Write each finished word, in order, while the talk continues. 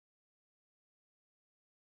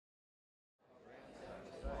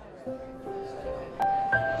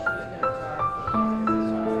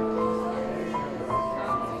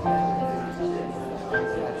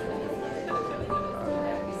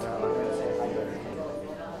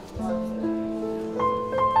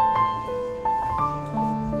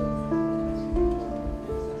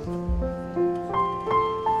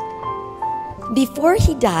Before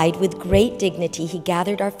he died, with great dignity, he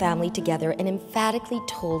gathered our family together and emphatically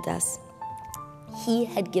told us he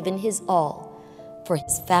had given his all for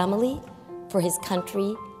his family, for his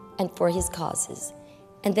country, and for his causes.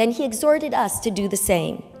 And then he exhorted us to do the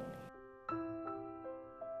same.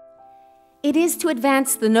 It is to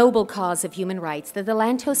advance the noble cause of human rights that the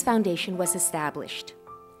Lantos Foundation was established.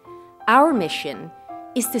 Our mission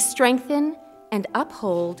is to strengthen and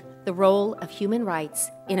uphold the role of human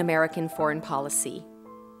rights in American foreign policy.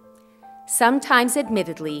 Sometimes,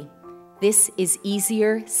 admittedly, this is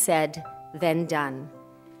easier said than done,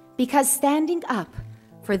 because standing up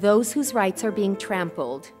for those whose rights are being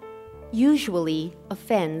trampled usually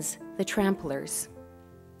offends the tramplers.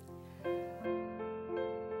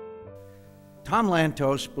 Tom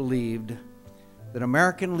Lantos believed that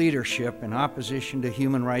American leadership in opposition to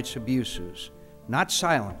human rights abuses, not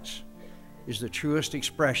silence, is the truest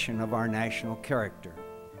expression of our national character.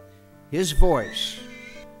 His voice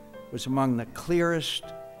was among the clearest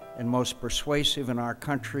and most persuasive in our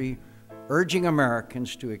country, urging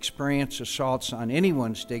Americans to experience assaults on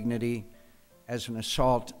anyone's dignity as an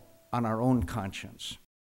assault on our own conscience.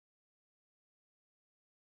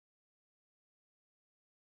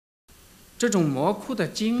 Who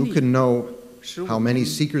can know how many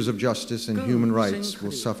seekers of justice and human rights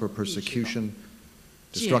will suffer persecution,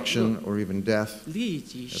 destruction, or even death at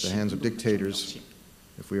the hands of dictators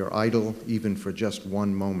if we are idle even for just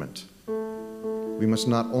one moment? We must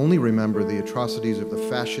not only remember the atrocities of the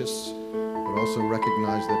fascists, but also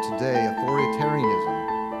recognize that today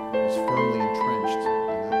authoritarianism is firmly entrenched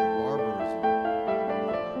and that the barbarism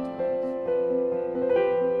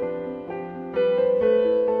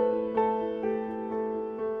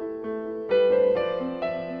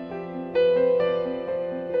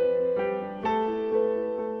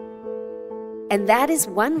And that is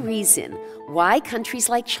one reason why countries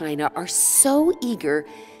like China are so eager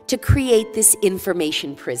to create this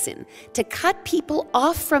information prison, to cut people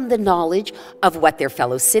off from the knowledge of what their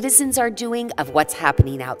fellow citizens are doing, of what's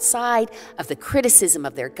happening outside, of the criticism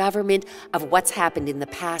of their government, of what's happened in the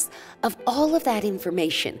past, of all of that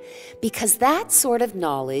information. Because that sort of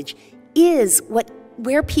knowledge is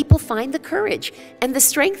where people find the courage and the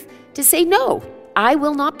strength to say, no, I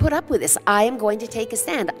will not put up with this. I am going to take a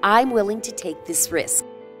stand. I'm willing to take this risk.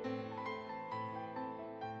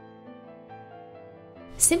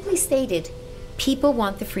 Simply stated, people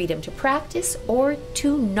want the freedom to practice or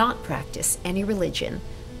to not practice any religion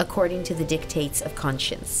according to the dictates of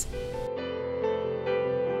conscience.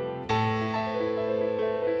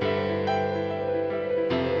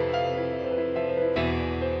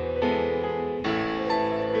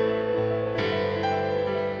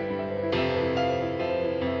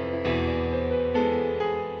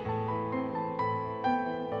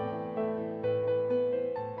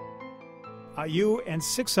 You and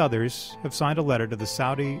 6 others have signed a letter to the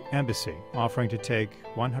Saudi embassy offering to take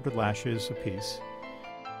 100 lashes apiece.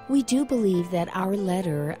 We do believe that our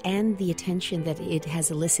letter and the attention that it has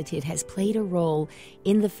elicited has played a role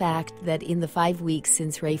in the fact that in the 5 weeks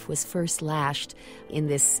since Rafe was first lashed in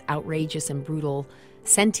this outrageous and brutal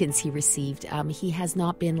sentence he received, he has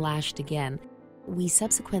not been lashed again. We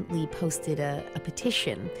subsequently posted a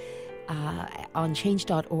petition on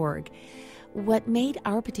change.org. What made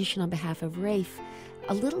our petition on behalf of Rafe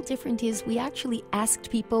a little different is we actually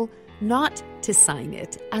asked people not to sign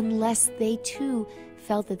it unless they too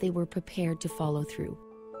felt that they were prepared to follow through.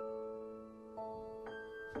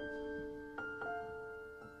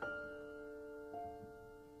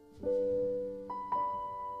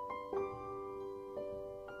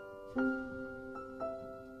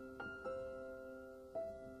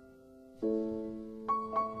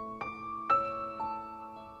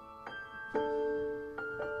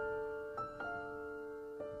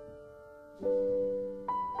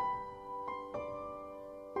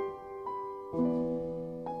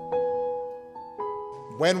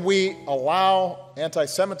 When we allow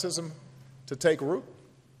anti-Semitism to take root,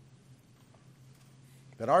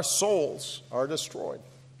 then our souls are destroyed.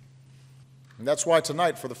 And that's why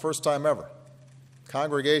tonight, for the first time ever,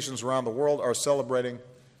 congregations around the world are celebrating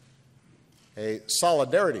a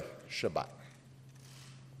solidarity Shabbat.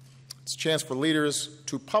 It's a chance for leaders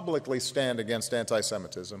to publicly stand against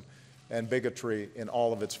anti-Semitism and bigotry in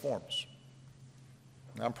all of its forms.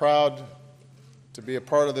 And I'm proud to be a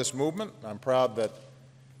part of this movement. I'm proud that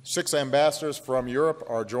 6 ambassadors from Europe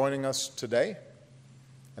are joining us today,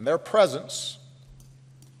 and their presence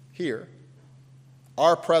here,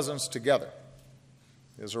 our presence together,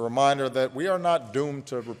 is a reminder that we are not doomed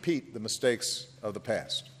to repeat the mistakes of the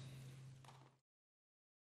past.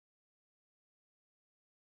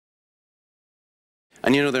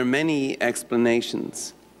 And you know, there are many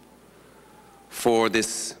explanations for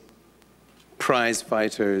this prize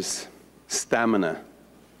fighter's stamina,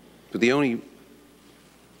 but the only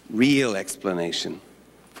real explanation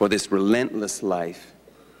for this relentless life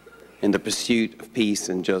in the pursuit of peace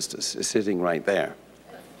and justice is sitting right there.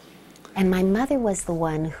 And my mother was the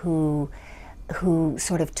one who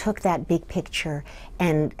sort of took that big picture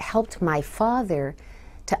and helped my father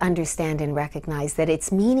to understand and recognize that it's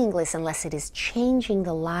meaningless unless it is changing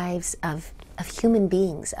the lives of human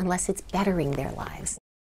beings, unless it's bettering their lives.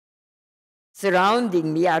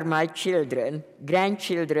 Surrounding me are my children,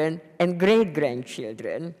 grandchildren, and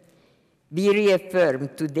great-grandchildren. We reaffirm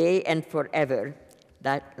today and forever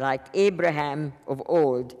that, like Abraham of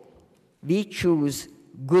old, we choose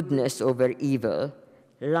goodness over evil,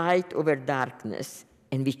 light over darkness,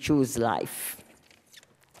 and we choose life.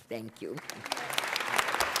 Thank you.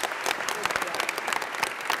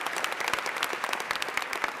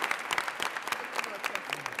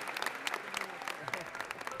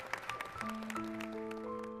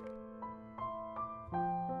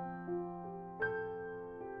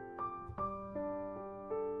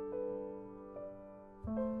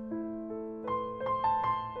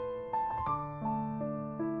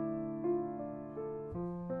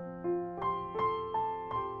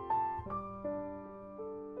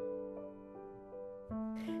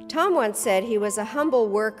 Tom once said he was a humble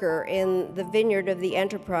worker in the vineyard of the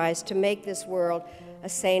enterprise to make this world a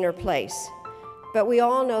saner place. But we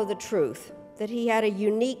all know the truth, that he had a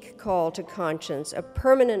unique call to conscience, a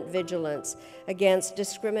permanent vigilance against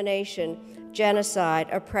discrimination, genocide,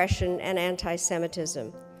 oppression, and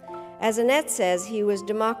anti-Semitism. As Annette says, he was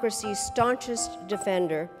democracy's staunchest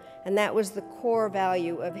defender, and that was the core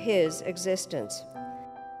value of his existence.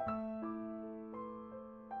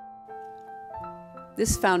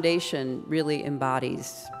 This foundation really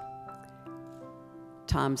embodies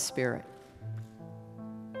Tom's spirit.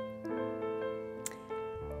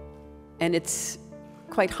 And it's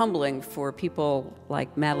quite humbling for people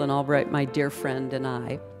like Madeleine Albright, my dear friend, and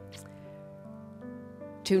I,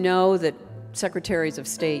 to know that secretaries of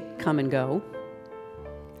state come and go,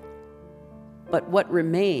 but what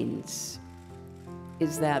remains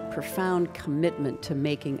is that profound commitment to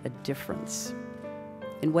making a difference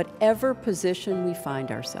in whatever position we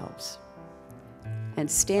find ourselves, and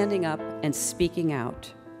standing up and speaking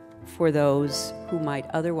out for those who might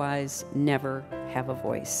otherwise never have a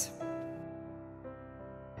voice.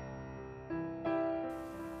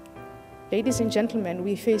 Ladies and gentlemen,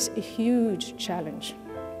 we face a huge challenge,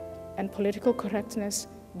 and political correctness,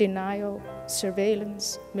 denial,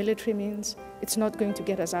 surveillance, military means, it's not going to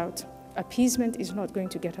get us out. Appeasement is not going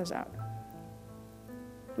to get us out.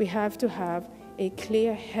 We have to have a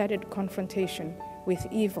clear-headed confrontation with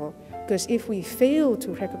evil, because if we fail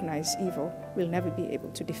to recognize evil, we'll never be able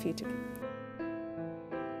to defeat it.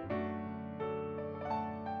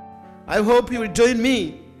 I hope you will join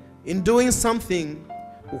me in doing something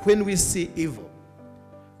when we see evil,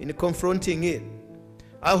 in confronting it.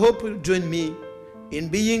 I hope you'll join me in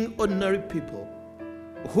being ordinary people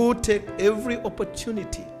who take every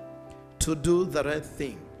opportunity to do the right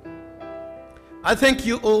thing. I thank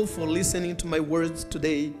you all for listening to my words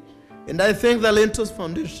today, and I thank the Lantos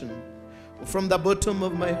Foundation from the bottom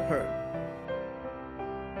of my heart.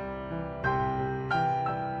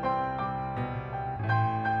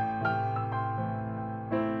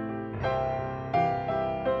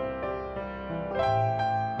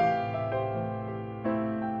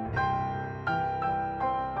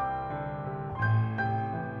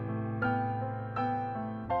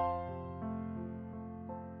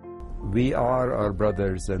 We are our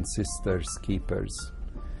brothers and sisters' keepers.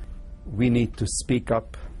 We need to speak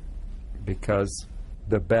up because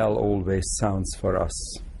the bell always sounds for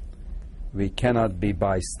us. We cannot be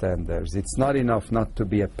bystanders. It's not enough not to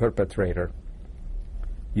be a perpetrator.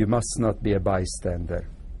 You must not be a bystander.